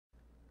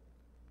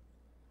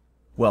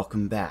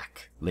Welcome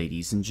back,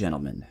 ladies and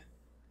gentlemen.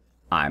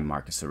 I'm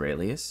Marcus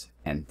Aurelius,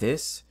 and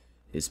this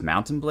is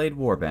Mountain Blade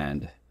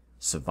Warband,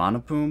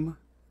 Suvarnabhumi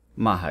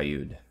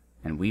Mahayuth,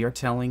 and we are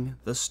telling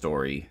the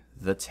story,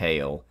 the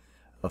tale,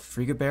 of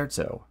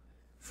Frigoberto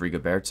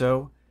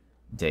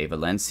de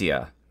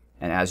Valencia.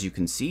 And as you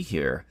can see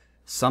here,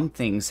 some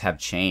things have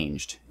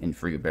changed in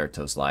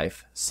Frigoberto's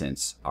life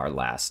since our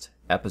last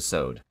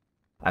episode.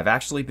 I've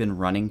actually been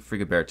running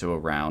Frigoberto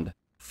around,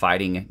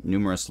 fighting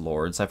numerous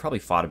lords. I've probably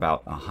fought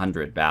about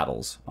 100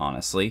 battles,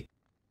 honestly,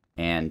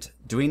 and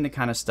doing the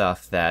kind of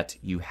stuff that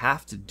you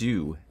have to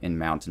do in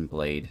Mountain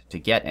Blade to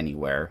get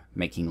anywhere,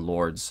 making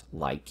lords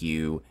like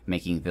you,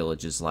 making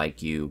villages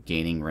like you,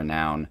 gaining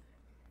renown,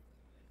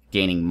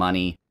 gaining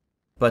money,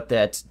 but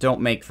that don't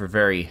make for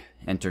very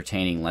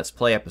entertaining Let's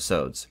Play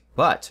episodes.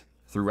 But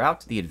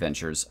throughout the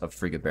adventures of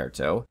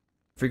Frigoberto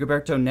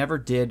never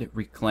did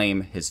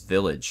reclaim his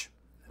village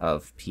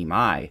of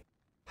Pimai.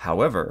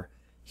 However,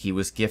 he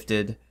was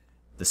gifted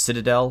the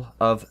citadel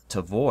of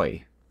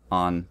Tavoy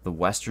on the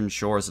western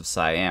shores of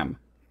Siam,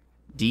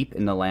 deep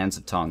in the lands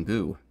of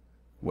Tongu,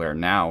 where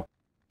now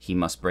he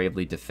must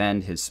bravely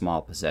defend his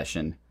small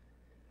possession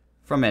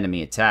from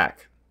enemy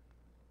attack.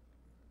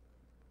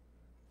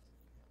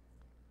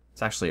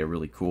 It's actually a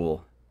really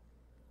cool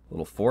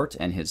little fort,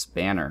 and his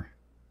banner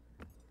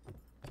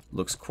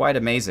looks quite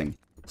amazing.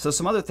 So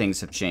some other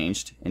things have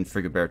changed in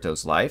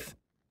Frigoberto's life.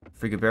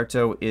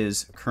 Frigoberto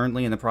is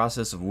currently in the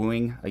process of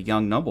wooing a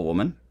young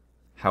noblewoman.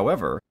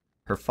 However,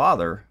 her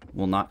father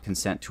will not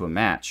consent to a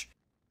match.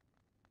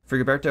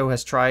 Frigoberto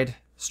has tried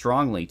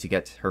strongly to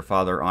get her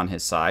father on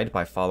his side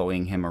by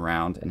following him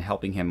around and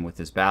helping him with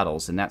his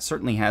battles, and that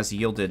certainly has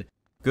yielded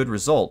good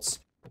results,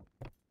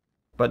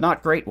 but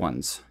not great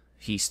ones.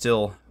 He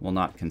still will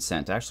not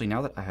consent. Actually,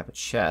 now that I have a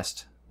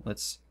chest,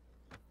 let's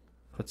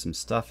put some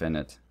stuff in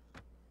it.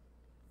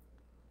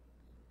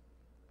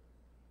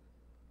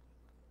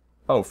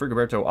 Oh,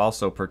 Frigoberto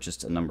also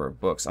purchased a number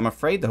of books. I'm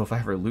afraid, though, if I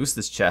ever lose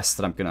this chest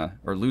that I'm gonna,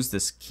 or lose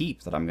this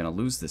keep, that I'm gonna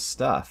lose this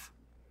stuff.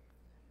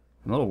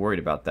 I'm a little worried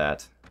about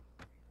that.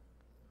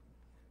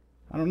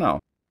 I don't know.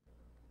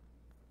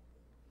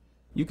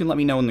 You can let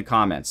me know in the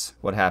comments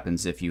what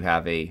happens if you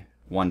have a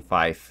 1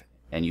 fife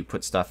and you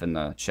put stuff in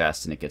the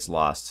chest and it gets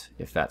lost,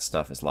 if that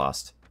stuff is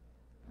lost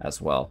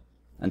as well.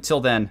 Until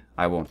then,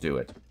 I won't do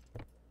it.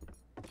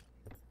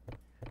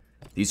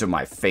 These are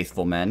my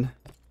faithful men,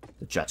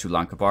 the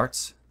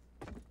Jatulankabarts.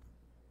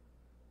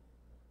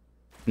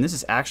 And this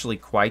is actually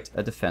quite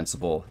a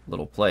defensible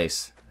little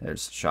place.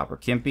 There's Shopper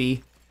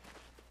Kimpi,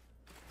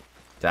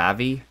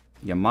 Davi,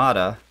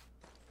 Yamada,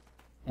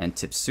 and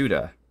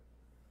Tipsuda.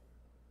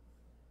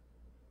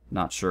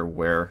 Not sure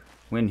where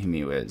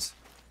Winhimu is.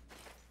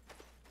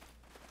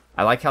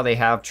 I like how they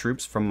have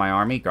troops from my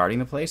army guarding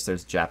the place.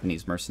 There's a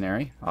Japanese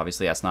mercenary.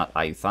 Obviously, that's not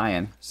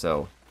Ayutthaya,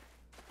 so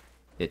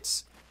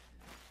it's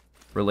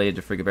related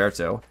to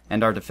Frigoberto.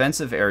 And our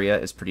defensive area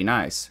is pretty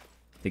nice.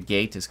 The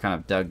gate is kind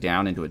of dug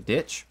down into a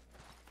ditch.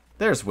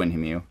 There's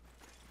Winhimu.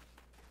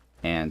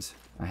 And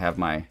I have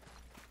my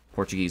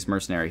Portuguese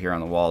mercenary here on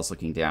the walls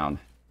looking down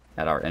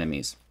at our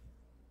enemies.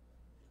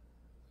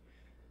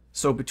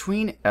 So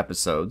between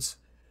episodes,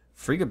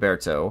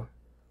 Frigoberto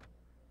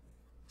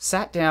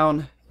sat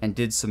down and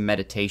did some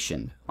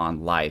meditation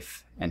on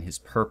life and his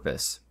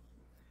purpose.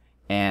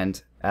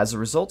 And as a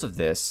result of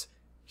this,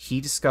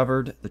 he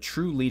discovered the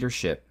true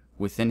leadership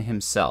within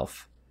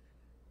himself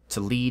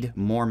to lead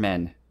more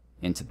men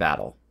into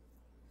battle.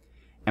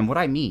 And what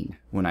I mean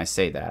when I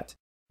say that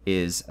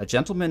is a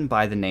gentleman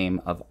by the name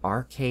of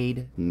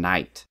Arcade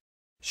Knight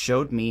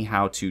showed me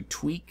how to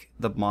tweak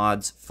the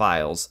mod's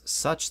files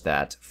such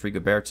that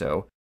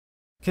Frigoberto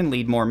can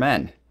lead more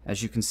men.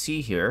 As you can see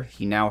here,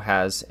 he now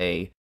has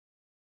a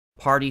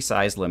party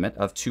size limit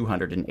of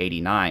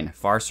 289,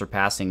 far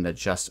surpassing the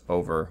just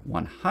over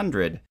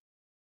 100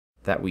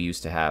 that we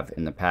used to have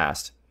in the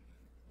past.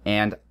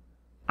 And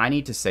I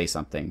need to say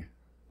something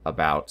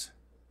about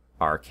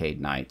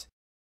Arcade Knight.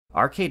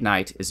 Arcade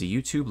Knight is a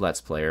YouTube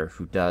Let's Player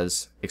who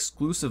does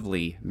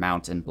exclusively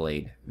Mountain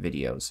Blade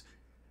videos.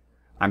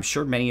 I'm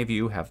sure many of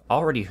you have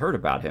already heard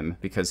about him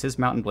because his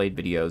Mountain Blade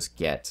videos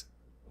get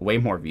way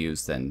more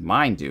views than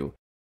mine do.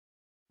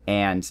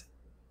 And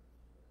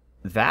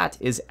that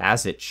is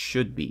as it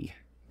should be,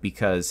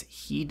 because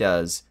he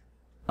does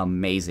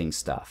amazing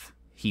stuff.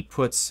 He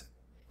puts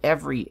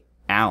every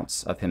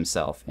ounce of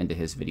himself into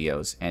his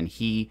videos, and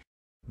he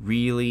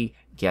really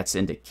gets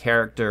into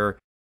character,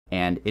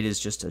 and it is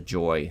just a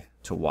joy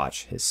to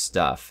watch his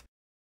stuff.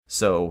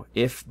 So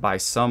if by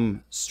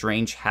some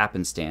strange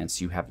happenstance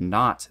you have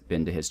not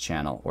been to his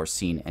channel or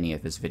seen any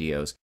of his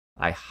videos,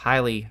 I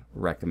highly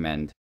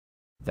recommend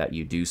that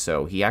you do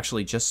so. He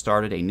actually just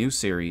started a new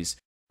series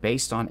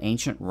based on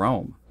ancient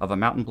Rome of a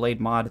Mountain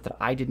Blade mod that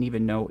I didn't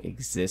even know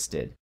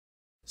existed.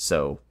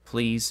 So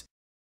please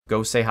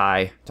go say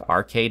hi to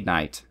Arcade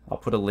Knight. I'll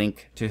put a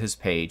link to his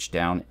page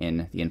down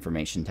in the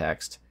information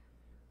text.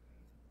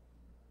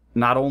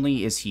 Not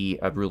only is he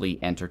a really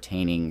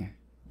entertaining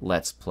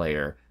Let's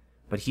Player,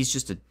 but he's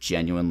just a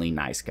genuinely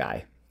nice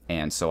guy.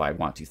 And so I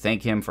want to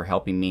thank him for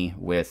helping me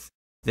with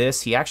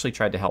this. He actually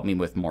tried to help me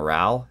with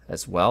morale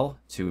as well,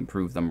 to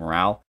improve the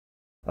morale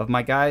of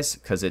my guys,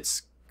 because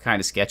it's kind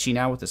of sketchy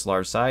now with this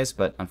large size,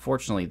 but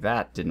unfortunately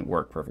that didn't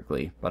work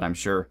perfectly, but I'm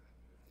sure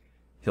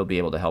he'll be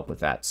able to help with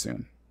that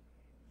soon.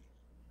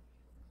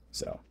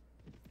 So,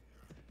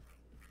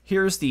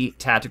 here's the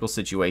tactical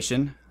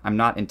situation. I'm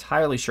not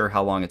entirely sure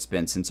how long it's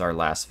been since our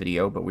last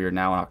video, but we are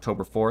now on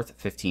October 4th,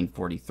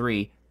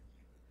 1543.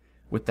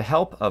 With the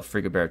help of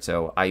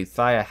Frigoberto,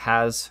 Ayutthaya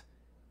has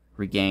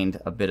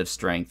regained a bit of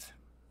strength,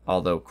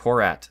 although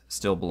Korat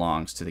still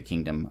belongs to the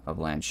Kingdom of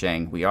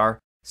Lansheng. We are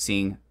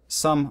seeing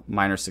some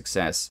minor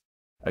success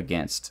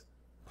against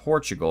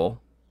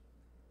Portugal.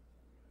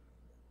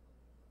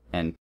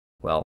 And,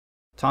 well,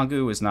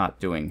 Tongu is not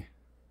doing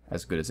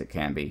as good as it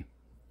can be.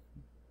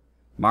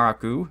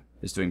 Maraku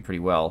is doing pretty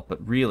well,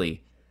 but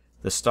really,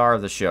 the star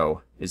of the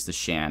show is the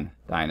Shan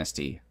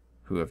dynasty,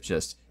 who have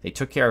they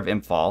took care of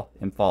Imphal.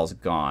 Imphal's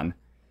gone,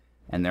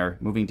 and they're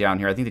moving down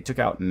here. I think they took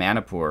out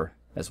Manipur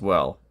as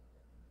well.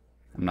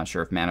 I'm not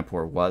sure if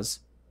Manipur was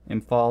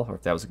Imphal, or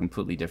if that was a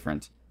completely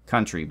different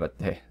country, but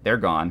they're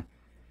gone,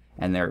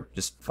 and they're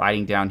just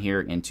fighting down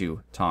here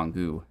into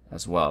Tongu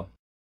as well.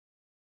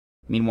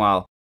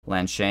 Meanwhile,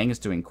 Lansheng is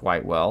doing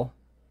quite well.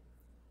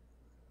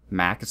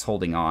 Mac is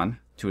holding on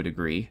to a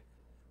degree,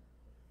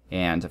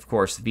 and of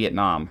course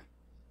Vietnam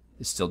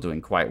is still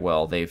doing quite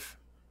well. They've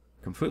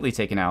completely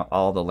taken out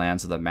all the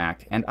lands of the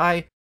Mac, and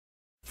I,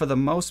 for the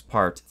most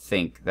part,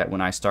 think that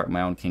when I start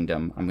my own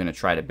kingdom, I'm going to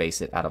try to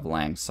base it out of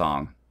Lang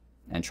Song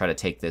and try to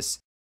take this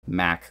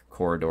Mac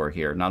corridor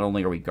here. Not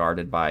only are we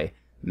guarded by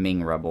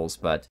Ming rebels,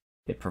 but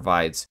it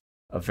provides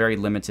a very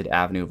limited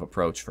avenue of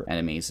approach for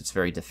enemies. It's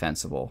very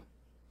defensible.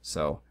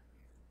 So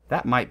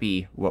that might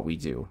be what we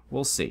do.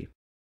 We'll see.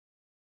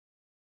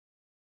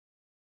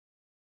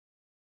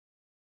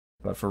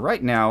 But for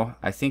right now,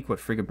 I think what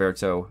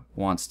Frigoberto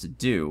wants to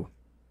do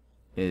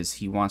is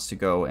he wants to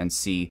go and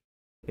see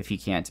if he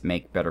can't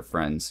make better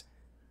friends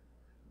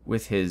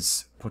with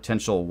his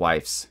potential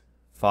wife's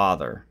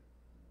father.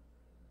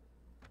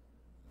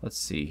 Let's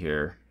see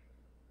here.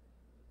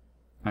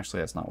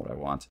 Actually, that's not what I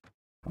want.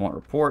 I want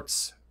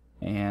reports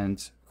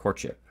and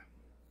courtship.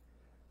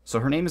 So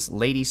her name is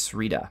Lady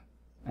Srita,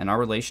 and our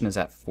relation is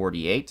at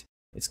 48.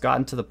 It's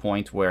gotten to the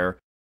point where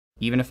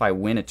even if I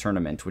win a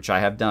tournament, which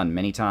I have done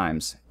many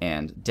times,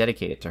 and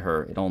dedicate it to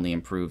her, it only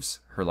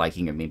improves her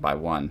liking of me by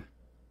 1.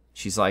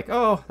 She's like,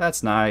 oh,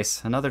 that's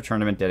nice. Another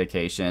tournament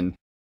dedication.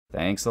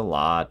 Thanks a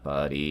lot,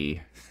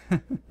 buddy.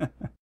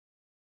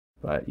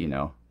 But, you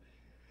know,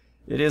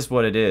 it is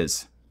what it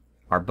is.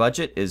 Our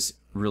budget is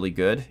really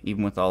good.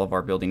 Even with all of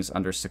our buildings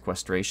under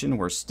sequestration,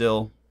 we're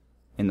still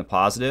in the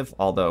positive,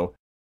 although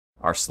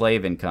our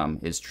slave income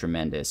is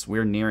tremendous.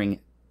 We're nearing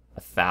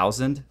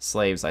 1,000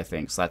 slaves, I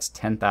think, so that's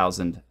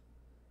 10,000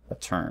 a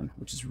turn,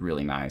 which is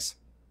really nice.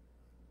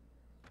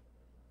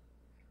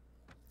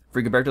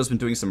 Frigoberto's been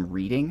doing some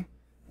reading,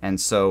 and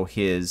so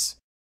his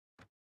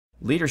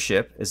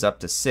leadership is up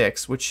to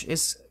 6, which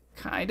is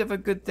kind of a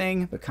good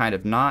thing, but kind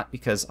of not,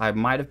 because I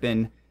might have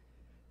been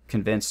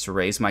convinced to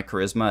raise my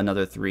charisma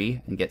another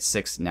 3 and get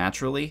 6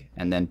 naturally,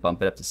 and then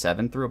bump it up to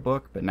 7 through a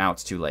book, but now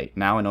it's too late.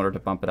 Now, in order to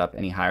bump it up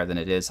any higher than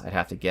it is, I'd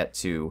have to get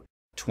to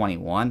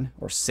 21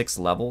 or 6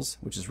 levels,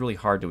 which is really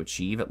hard to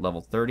achieve at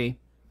level 30.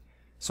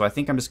 So I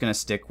think I'm just going to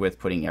stick with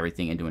putting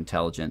everything into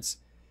intelligence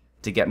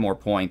to get more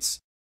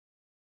points,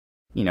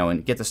 you know,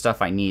 and get the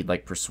stuff I need,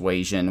 like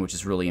persuasion, which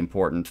is really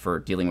important for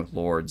dealing with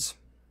lords,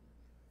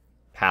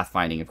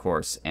 pathfinding, of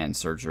course, and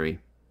surgery.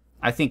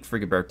 I think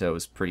Frigoberto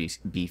is pretty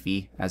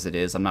beefy as it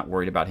is. I'm not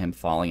worried about him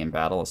falling in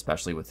battle,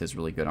 especially with his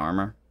really good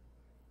armor.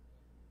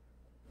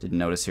 Didn't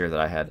notice here that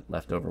I had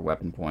leftover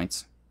weapon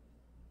points.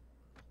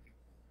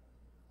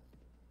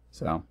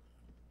 So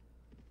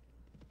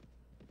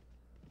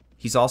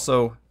he's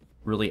also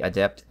really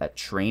adept at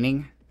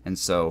training, and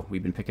so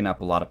we've been picking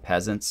up a lot of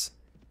peasants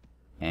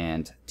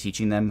and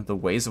teaching them the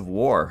ways of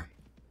war.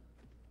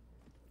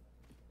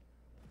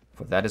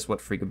 For that is what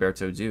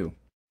Frigoberto do.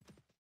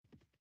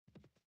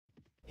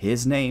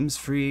 His name's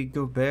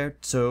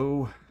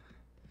Frigoberto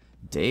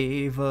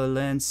de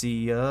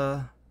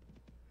Valencia.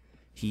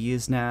 He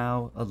is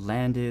now a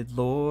landed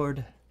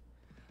lord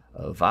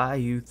of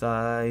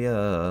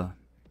Ayutthaya.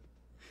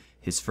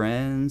 His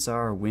friends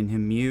are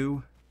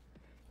Winhemu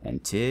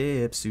and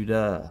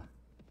Tipsuda.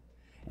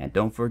 And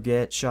don't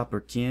forget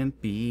Shopper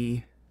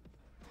Kimpi,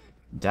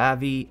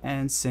 Davi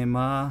and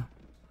Sema.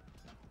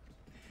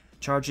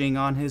 Charging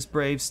on his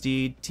brave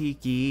steed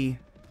Tiki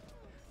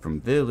from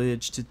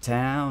village to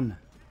town.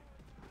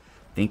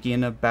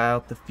 Thinking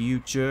about the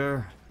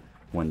future,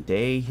 one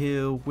day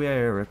he'll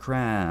wear a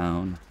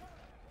crown.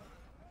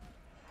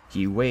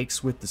 He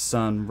wakes with the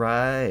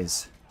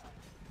sunrise,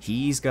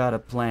 he's got a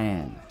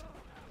plan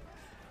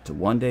to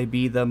one day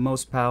be the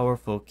most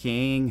powerful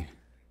king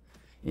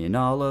in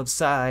all of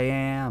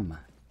Siam.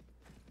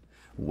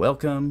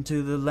 Welcome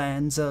to the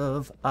lands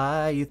of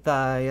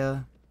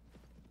Ayutthaya.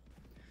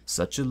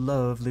 Such a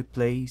lovely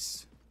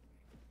place,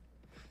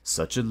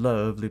 such a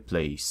lovely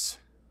place.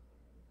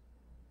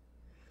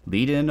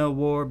 leading a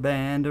war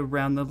band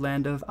around the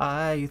land of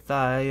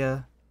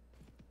Ayutthaya.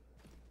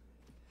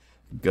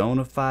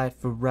 Gonna fight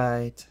for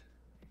right.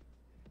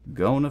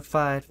 Gonna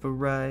fight for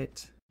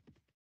right.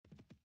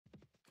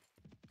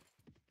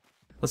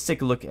 Let's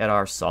take a look at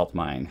our salt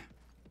mine.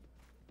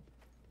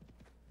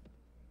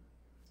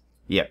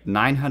 Yep,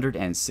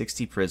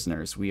 960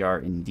 prisoners. We are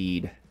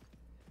indeed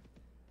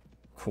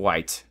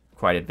quite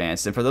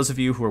advanced. And for those of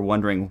you who are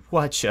wondering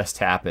what just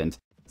happened,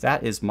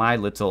 that is my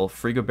little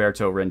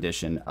Frigoberto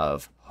rendition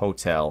of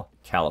Hotel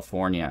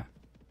California.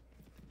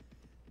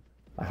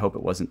 I hope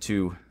it wasn't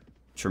too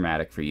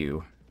traumatic for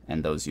you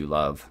and those you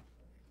love.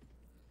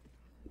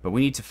 But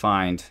we need to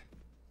find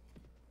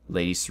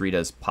Lady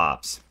Sarita's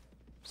pops.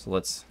 So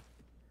let's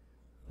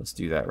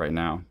do that right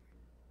now.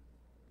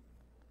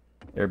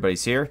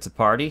 Everybody's here. It's a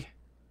party.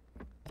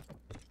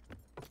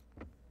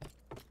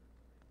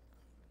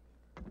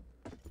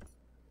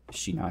 Is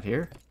she not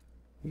here?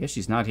 I guess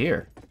she's not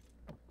here.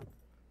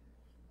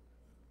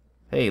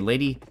 Hey,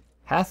 Lady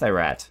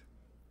Hathirat.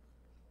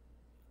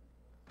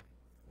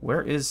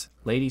 Where is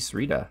Lady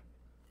Sarita?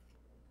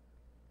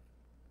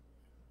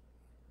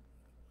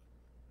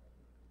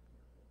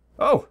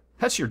 Oh,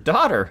 that's your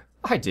daughter.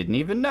 I didn't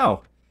even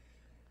know.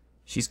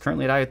 She's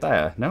currently at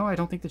Ayutthaya. No, I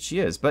don't think that she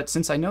is. But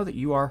since I know that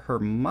you are her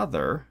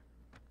mother,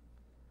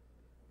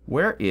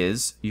 where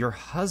is your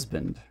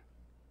husband?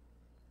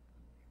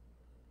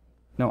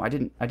 No, I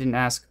didn't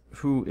ask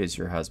who is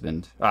your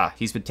husband. Ah,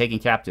 he's been taken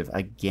captive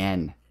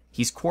again.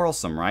 He's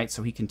quarrelsome, right?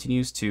 So he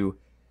continues to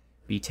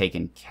be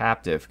taken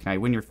captive. Can I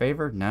win your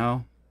favor?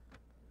 No.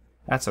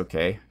 That's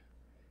okay.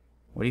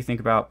 What do you think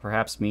about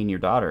perhaps me and your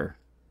daughter?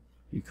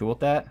 You cool with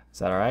that? Is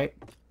that alright?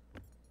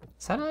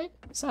 Is that alright?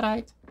 Is that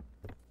alright?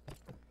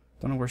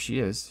 Don't know where she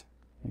is.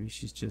 Maybe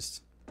she's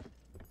just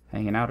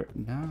hanging out.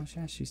 No,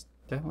 she's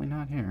definitely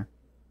not here.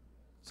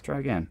 Let's try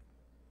again.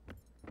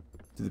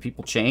 Do the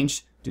people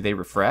change? Do they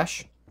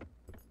refresh?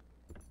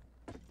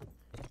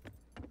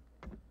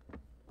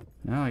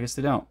 No, I guess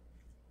they don't.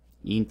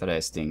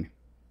 Interesting.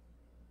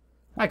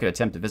 I could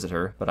attempt to visit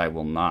her, but I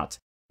will not.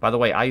 By the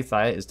way,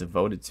 Ayutthaya is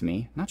devoted to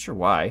me. Not sure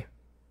why.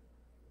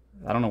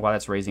 I don't know why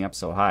that's raising up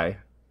so high.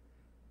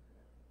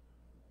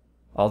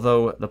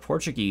 Although the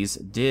Portuguese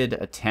did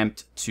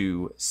attempt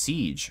to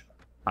siege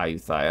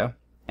Ayutthaya,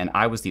 and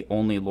I was the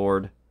only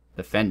lord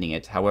defending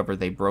it. However,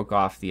 they broke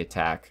off the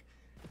attack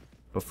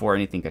before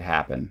anything could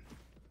happen.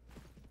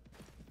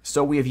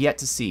 So we have yet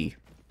to see.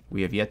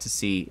 We have yet to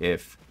see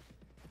if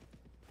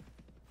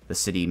the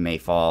city may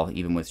fall,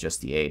 even with just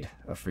the aid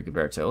of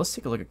Frigoberto. Let's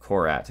take a look at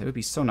Korat. It would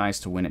be so nice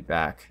to win it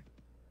back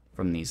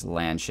from these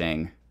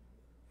Lanshang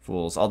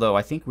fools. Although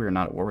I think we are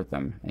not at war with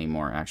them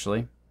anymore,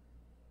 actually.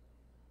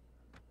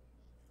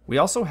 We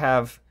also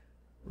have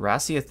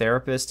Rasia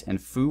Therapist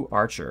and Fu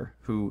Archer,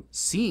 who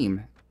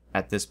seem,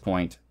 at this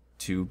point,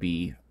 to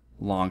be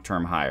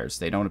long-term hires.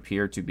 They don't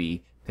appear to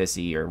be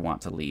pissy or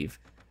want to leave.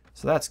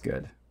 So that's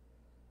good.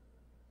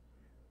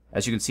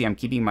 As you can see, I'm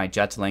keeping my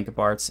Jet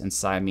Lankabarts and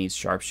Siamese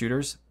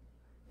Sharpshooters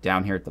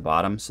down here at the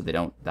bottom so they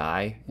don't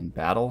die in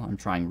battle. I'm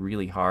trying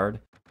really hard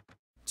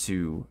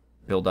to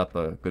build up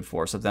a good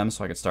force of them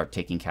so I can start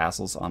taking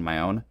castles on my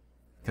own,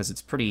 because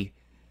it's pretty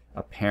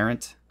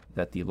apparent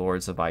that the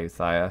lords of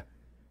Ayutthaya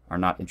are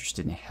not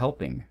interested in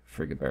helping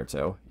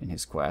Frigoberto in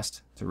his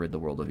quest to rid the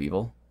world of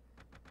evil.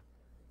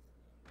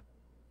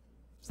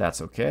 So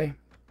that's okay.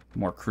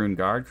 More Kroon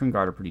Guard. Kroon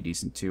Guard are pretty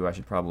decent too. I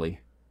should probably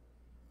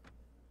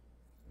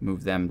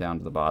move them down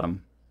to the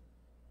bottom.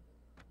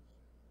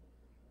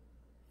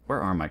 Where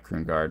are my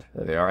Kroon Guard?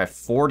 There they are. I have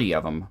 40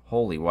 of them.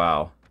 Holy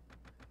wow.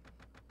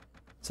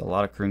 It's a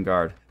lot of Kroon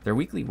Guard. Their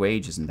weekly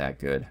wage isn't that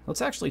good.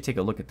 Let's actually take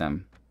a look at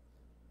them.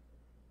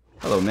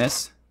 Hello,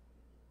 miss.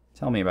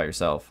 Tell me about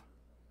yourself.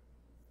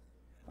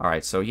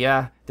 Alright, so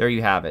yeah, there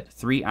you have it.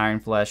 3 Iron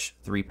Flesh,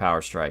 3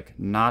 Power Strike.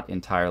 Not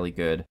entirely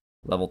good.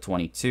 Level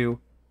 22.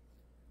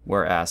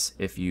 Whereas,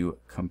 if you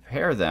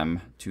compare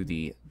them to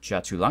the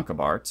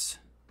Jatulankabarts,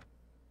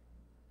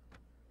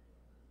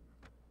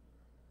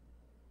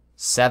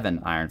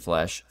 7 Iron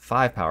Flesh,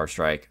 5 Power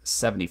Strike,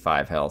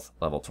 75 health,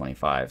 level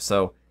 25.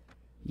 So,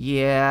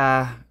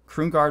 yeah,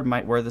 Kroon Guard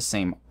might wear the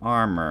same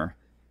armor,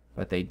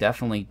 but they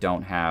definitely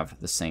don't have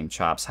the same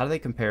chops. How do they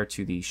compare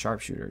to the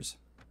Sharpshooters?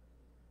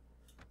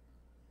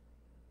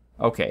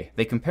 Okay,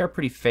 they compare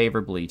pretty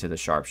favorably to the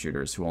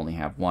Sharpshooters, who only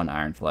have 1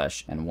 Iron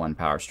Flesh and 1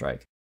 Power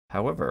Strike.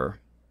 However,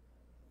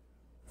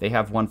 they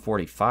have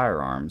 140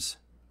 firearms,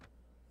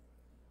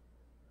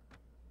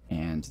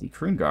 and the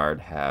Kroon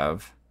Guard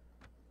have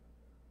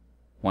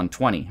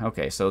 120.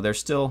 Okay, so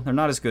they're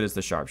not as good as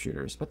the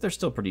Sharpshooters, but they're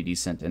still pretty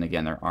decent, and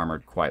again, they're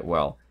armored quite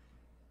well.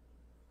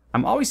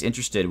 I'm always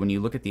interested when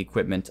you look at the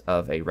equipment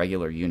of a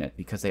regular unit,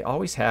 because they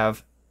always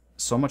have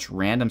so much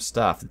random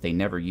stuff that they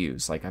never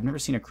use. Like, I've never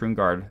seen a Kroon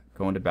Guard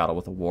go into battle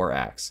with a War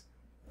Axe.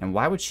 And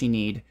why would she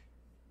need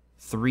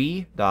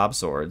 3 Dob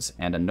Swords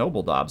and a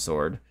Noble Dob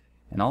Sword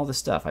and all this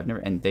stuff?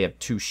 And they have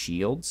 2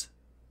 shields.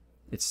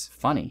 It's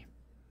funny.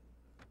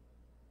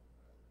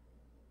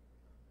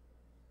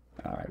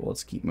 Alright, well,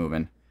 let's keep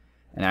moving.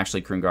 And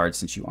actually, Kroon Guard,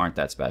 since you aren't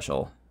that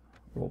special,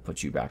 We'll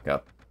put you back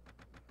up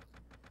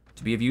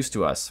to be of use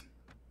to us.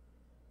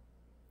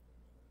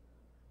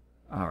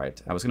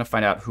 Alright, I was going to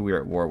find out who we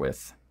were at war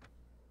with.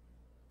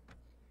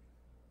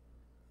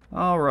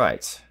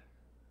 Alright.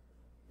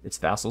 It's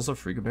vassals of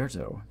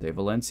Frigoberto de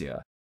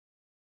Valencia.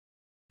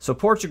 So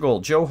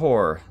Portugal,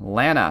 Johor,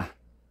 Lana,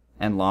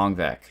 and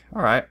Longvec.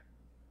 Alright.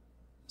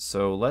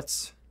 So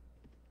let's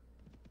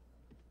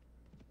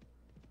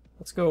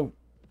go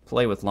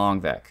play with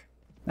Longvec.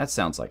 That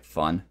sounds like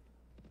fun.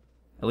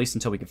 At least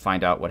until we can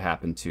find out what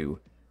happened to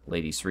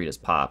Lady Sarita's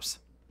pops.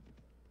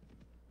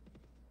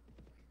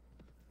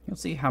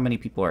 Let's see how many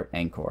people are at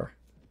Angkor.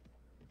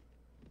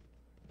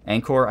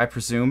 Angkor, I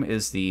presume,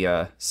 is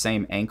the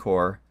same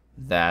Angkor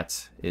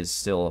that is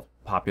still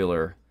a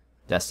popular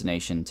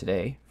destination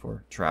today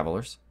for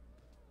travelers.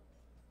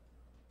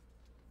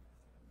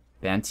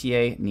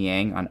 Bantier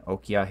Niang on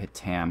Okia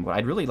Hitam. Well,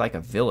 I'd really like a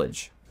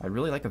village. I'd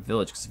really like a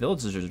village, because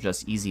villages are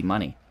just easy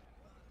money.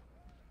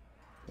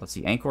 Let's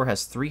see, Angkor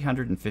has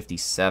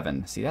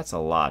 357. See, that's a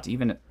lot.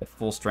 Even at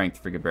full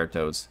strength,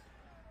 Frigoberto's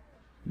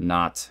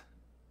not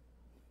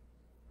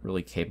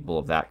really capable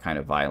of that kind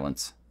of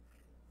violence.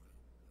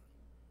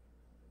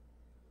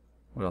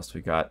 What else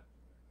we got?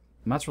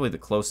 And that's really the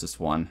closest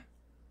one.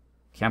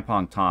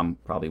 Kampong Tom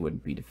probably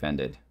wouldn't be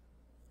defended.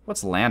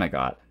 What's Lana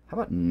got? How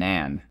about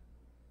Nan?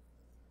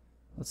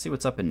 Let's see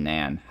what's up in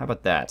Nan. How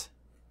about that?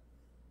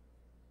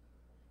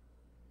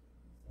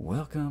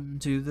 Welcome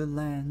to the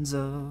lands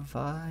of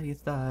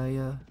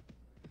Ayutthaya.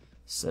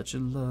 Such a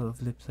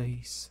lovely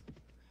place.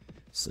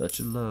 Such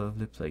a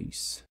lovely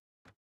place.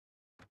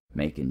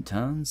 Making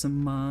tons of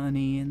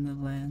money in the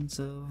lands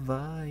of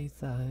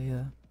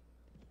Ayutthaya.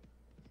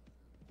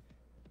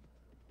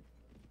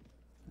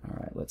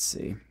 Alright, let's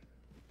see.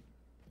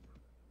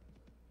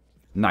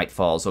 Night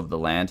falls over the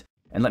land.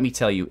 And let me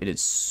tell you, it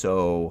is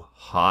so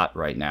hot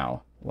right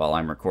now while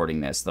I'm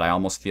recording this that I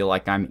almost feel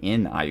like I'm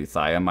in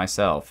Ayutthaya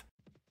myself.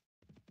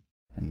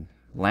 And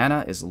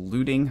Lana is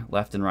looting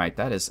left and right.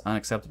 That is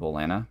unacceptable,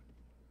 Lana.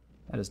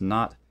 That is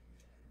not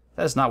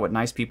what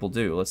nice people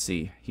do. Let's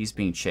see. He's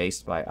being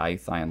chased by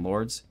Ayutthayan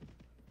lords.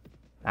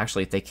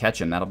 Actually, if they catch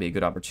him, that'll be a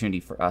good opportunity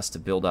for us to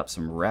build up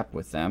some rep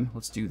with them.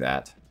 Let's do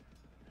that.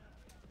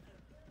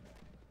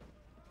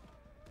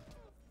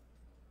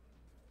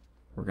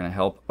 We're going to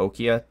help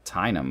Okia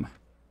Tynum.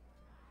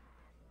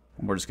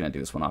 And we're just going to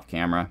do this one off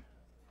camera.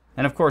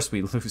 And of course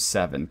we lose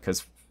 7,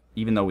 because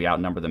even though we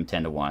outnumber them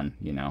 10 to 1,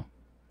 you know.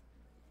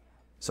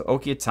 So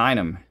Okia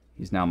Tynum,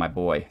 he's now my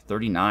boy.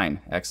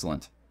 39,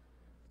 excellent.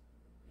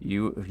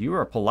 You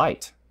are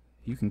polite.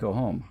 You can go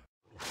home.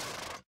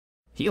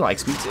 He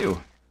likes me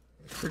too.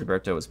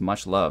 Frigoberto is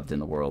much loved in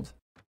the world.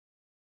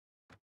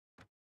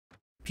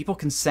 People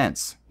can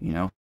sense, you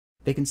know.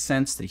 They can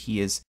sense that he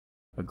is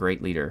a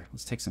great leader.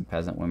 Let's take some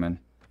peasant women.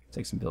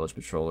 Take some village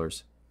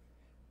patrollers.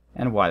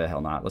 And why the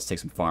hell not? Let's take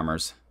some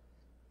farmers.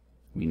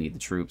 We need the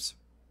troops.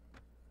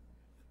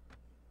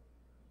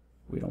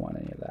 We don't want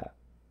any of that.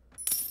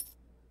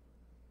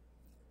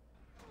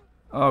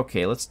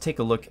 Okay, let's take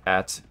a look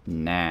at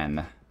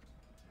Nan.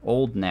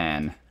 Old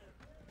Nan.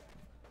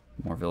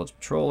 More village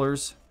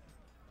patrollers.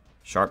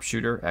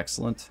 Sharpshooter,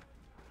 excellent.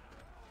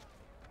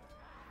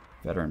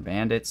 Veteran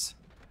bandits.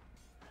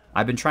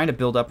 I've been trying to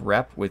build up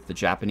rep with the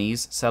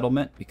Japanese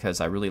settlement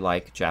because I really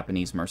like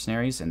Japanese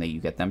mercenaries and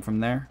you get them from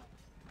there.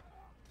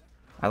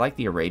 I like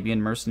the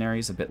Arabian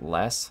mercenaries a bit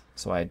less,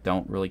 so I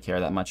don't really care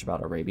that much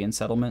about Arabian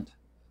settlement.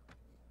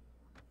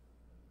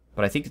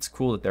 But I think it's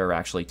cool that there are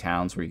actually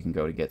towns where you can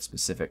go to get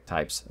specific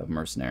types of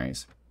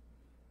mercenaries.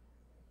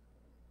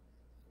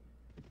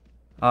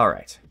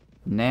 Alright.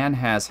 Nan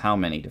has how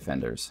many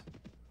defenders?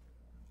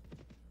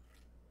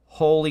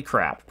 Holy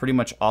crap. Pretty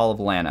much all of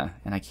Lana.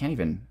 And I can't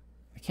even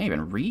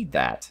read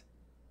that.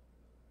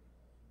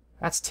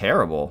 That's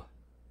terrible.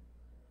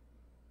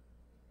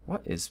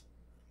 What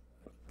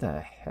the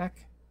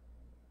heck?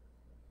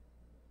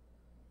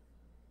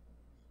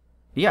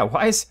 Yeah,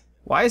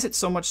 why is it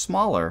so much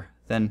smaller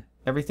than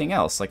everything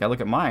else? Like, I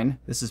look at mine,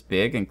 this is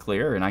big and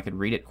clear, and I could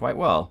read it quite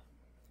well.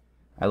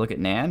 I look at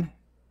Nan,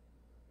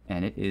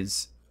 and it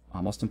is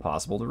almost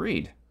impossible to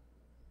read.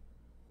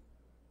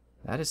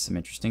 That is some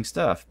interesting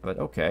stuff, but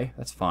okay,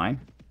 that's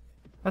fine.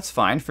 That's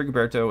fine.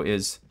 Frigoberto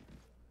is...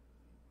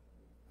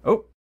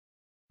 Oh!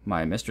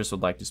 My mistress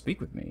would like to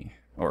speak with me.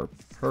 Or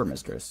her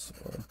mistress.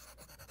 Or...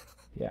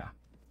 Yeah.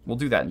 We'll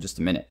do that in just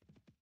a minute.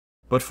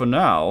 But for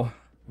now,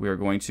 we are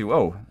going to...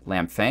 Oh,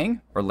 Lam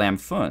Fang or Lam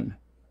Fun?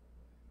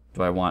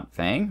 Do I want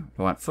Fang?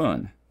 Do I want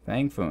Fun?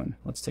 Fang, Fun.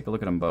 Let's take a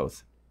look at them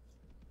both.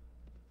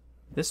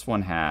 This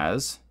one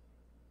has...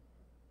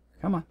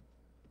 Come on.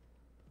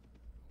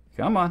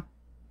 Come on.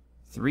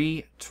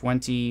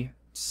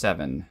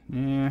 327.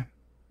 Yeah.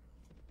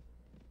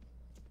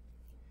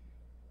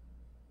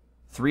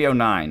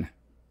 309.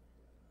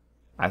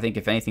 I think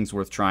if anything's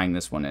worth trying,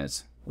 this one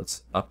is.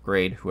 Let's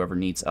upgrade whoever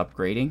needs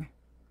upgrading.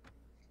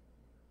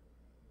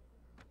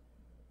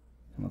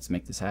 And let's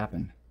make this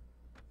happen.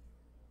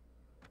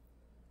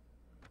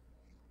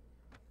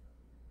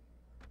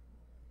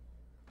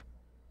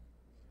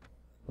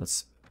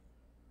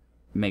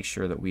 make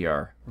sure that we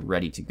are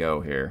ready to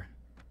go here.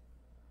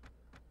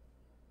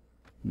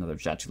 Another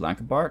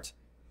Jatulankabart.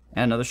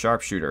 And another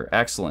sharpshooter.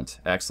 Excellent,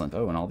 excellent.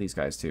 Oh, and all these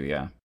guys too,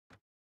 yeah.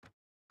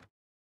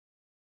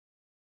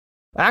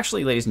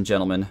 Actually, ladies and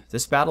gentlemen,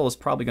 this battle is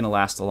probably going to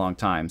last a long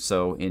time,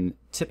 so in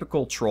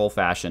typical troll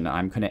fashion,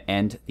 I'm going to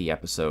end the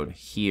episode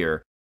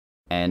here,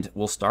 and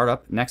we'll start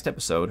up next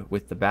episode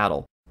with the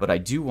battle. But I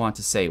do want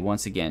to say,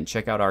 once again,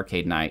 check out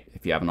Arcade Knight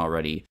if you haven't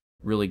already.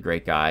 Really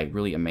great guy,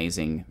 really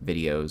amazing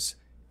videos,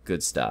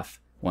 good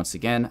stuff. Once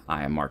again,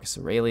 I am Marcus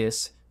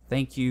Aurelius.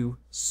 Thank you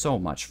so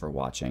much for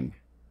watching.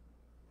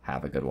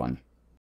 Have a good one.